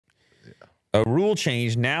A rule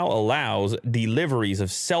change now allows deliveries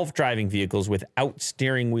of self-driving vehicles without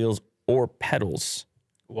steering wheels or pedals.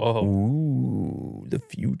 Whoa. Ooh, the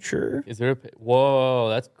future. Is there a... Whoa,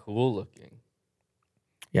 that's cool looking.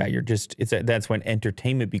 Yeah, that's when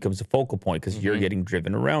entertainment becomes a focal point because you're getting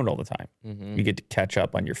driven around all the time. You get to catch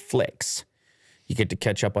up on your flicks. You get to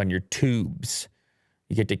catch up on your tubes.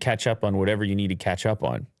 You get to catch up on whatever you need to catch up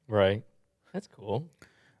on. Right. That's cool.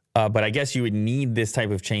 But I guess you would need this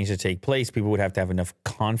type of change to take place. People would have to have enough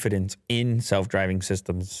confidence in self-driving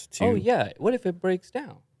systems to... Oh, yeah. What if it breaks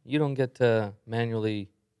down? You don't get to manually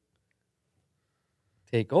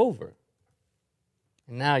take over.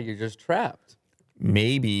 And now you're just trapped.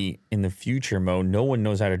 Maybe in the future, Mo, no one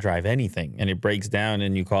knows how to drive anything. And it breaks down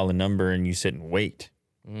and you call a number and you sit and wait.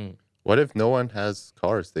 What if no one has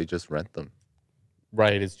cars? They just rent them.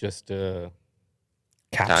 Right. It's just a...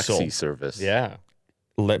 Capsule. Taxi service. Yeah.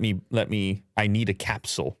 I need a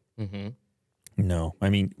capsule. No, I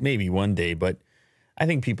mean, maybe one day, but I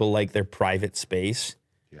think people like their private space.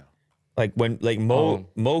 Yeah. Like Mo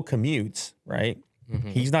commutes, right?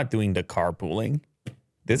 He's not doing the carpooling.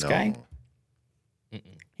 This guy,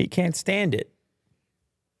 he can't stand it.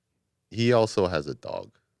 He also has a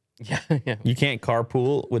dog. Yeah. You can't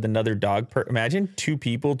carpool with another dog. Imagine 2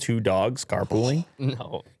 people, 2 dogs carpooling.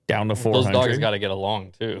 No. Down to 400. Those dogs got to get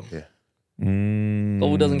along, too. Yeah.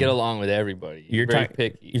 Who doesn't get along with everybody? You're very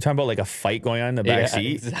picky. You're talking about like a fight going on in the back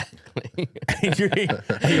seat? Exactly.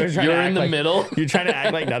 you're in the middle. You're trying to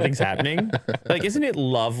act like nothing's happening. Like, isn't it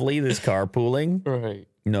lovely, this carpooling? Right.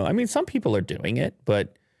 No, I mean, some people are doing it,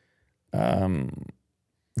 but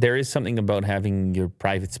there is something about having your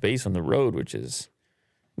private space on the road, which is,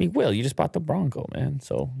 I mean, Will, you just bought the Bronco, man.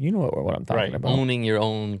 So you know what I'm talking about. Owning your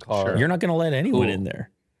own car. Sure. You're not going to let anyone in there.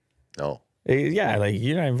 No. Yeah, like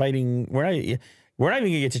you're not inviting. We're not even gonna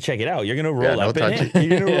get to check it out. You're gonna roll up in it.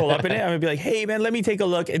 You're gonna roll up in it. I'm gonna be like, hey man, let me take a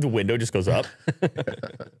look. And the window just goes up.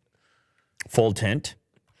 Full tint.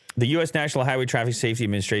 The U.S. National Highway Traffic Safety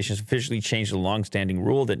Administration has officially changed a long-standing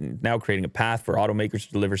rule that is now creating a path for automakers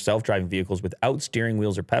to deliver self-driving vehicles without steering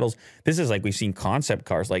wheels or pedals. This is like we've seen concept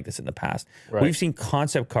cars like this in the past. Right. We've seen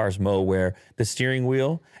concept cars, Mo, where the steering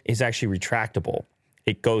wheel is actually retractable.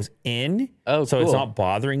 It goes in, so cool. It's not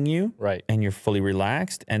bothering you, right? And you're fully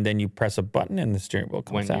relaxed, and then you press a button, and the steering wheel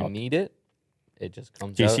comes out. When you need it, it just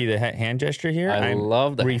comes out. Do you see the hand gesture here? I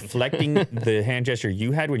love that. Reflecting the hand gesture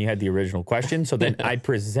you had when you had the original question, so then I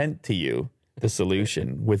present to you the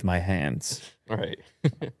solution with my hands. Right.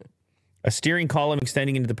 A steering column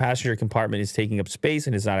extending into the passenger compartment is taking up space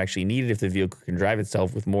and is not actually needed if the vehicle can drive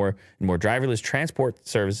itself, with more and more driverless transport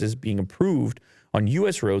services being approved on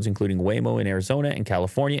U.S. roads, including Waymo in Arizona and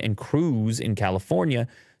California and Cruise in California.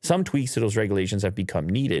 Some tweaks to those regulations have become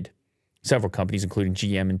needed. Several companies, including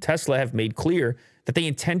GM and Tesla, have made clear that they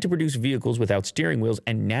intend to produce vehicles without steering wheels,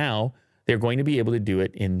 and now they're going to be able to do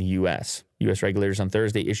it in the U.S. U.S. regulators on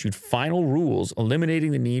Thursday issued final rules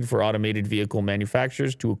eliminating the need for automated vehicle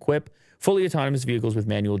manufacturers to equip fully autonomous vehicles with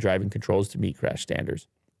manual driving controls to meet crash standards.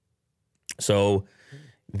 So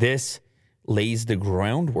this lays the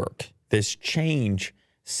groundwork. This change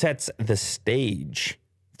sets the stage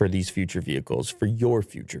for these future vehicles, for your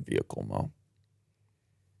future vehicle, Mo.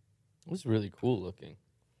 It was really cool looking.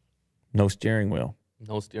 No steering wheel.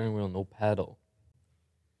 No steering wheel, no pedal.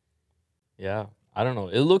 Yeah, I don't know.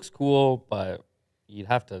 It looks cool, but you'd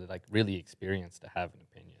have to like really experience to have an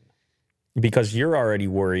opinion. Because you're already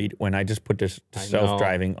worried when I just put this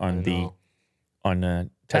self-driving on the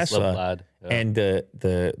Tesla and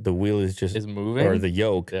the wheel is moving, or the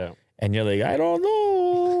yoke. Yeah. And you're like, I don't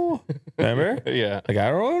know. Remember? Yeah. Like, I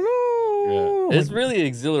don't know. Yeah. It's really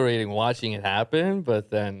exhilarating watching it happen, but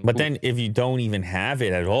then if you don't even have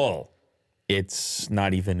it at all, it's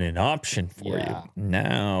not even an option for you.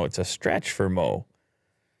 Now it's a stretch for Mo.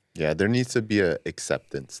 Yeah, there needs to be a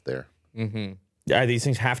acceptance there. Yeah, these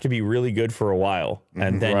things have to be really good for a while,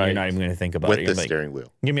 and then you're not even going to think about it. With the steering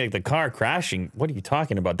wheel. Give me like the car crashing. What are you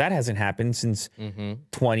talking about? That hasn't happened since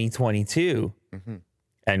 2022.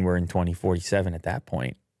 And we're in 2047 at that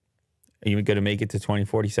point. Are you going to make it to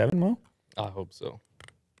 2047, Mo? I hope so.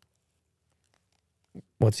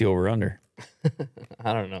 What's the over-under?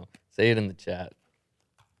 I don't know. Say it in the chat.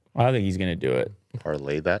 I think he's going to do it.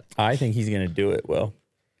 Parlay that? I think he's going to do it, Will.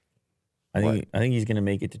 I think he's going to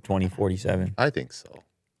make it to 2047. I think so.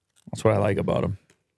 That's what I like about him.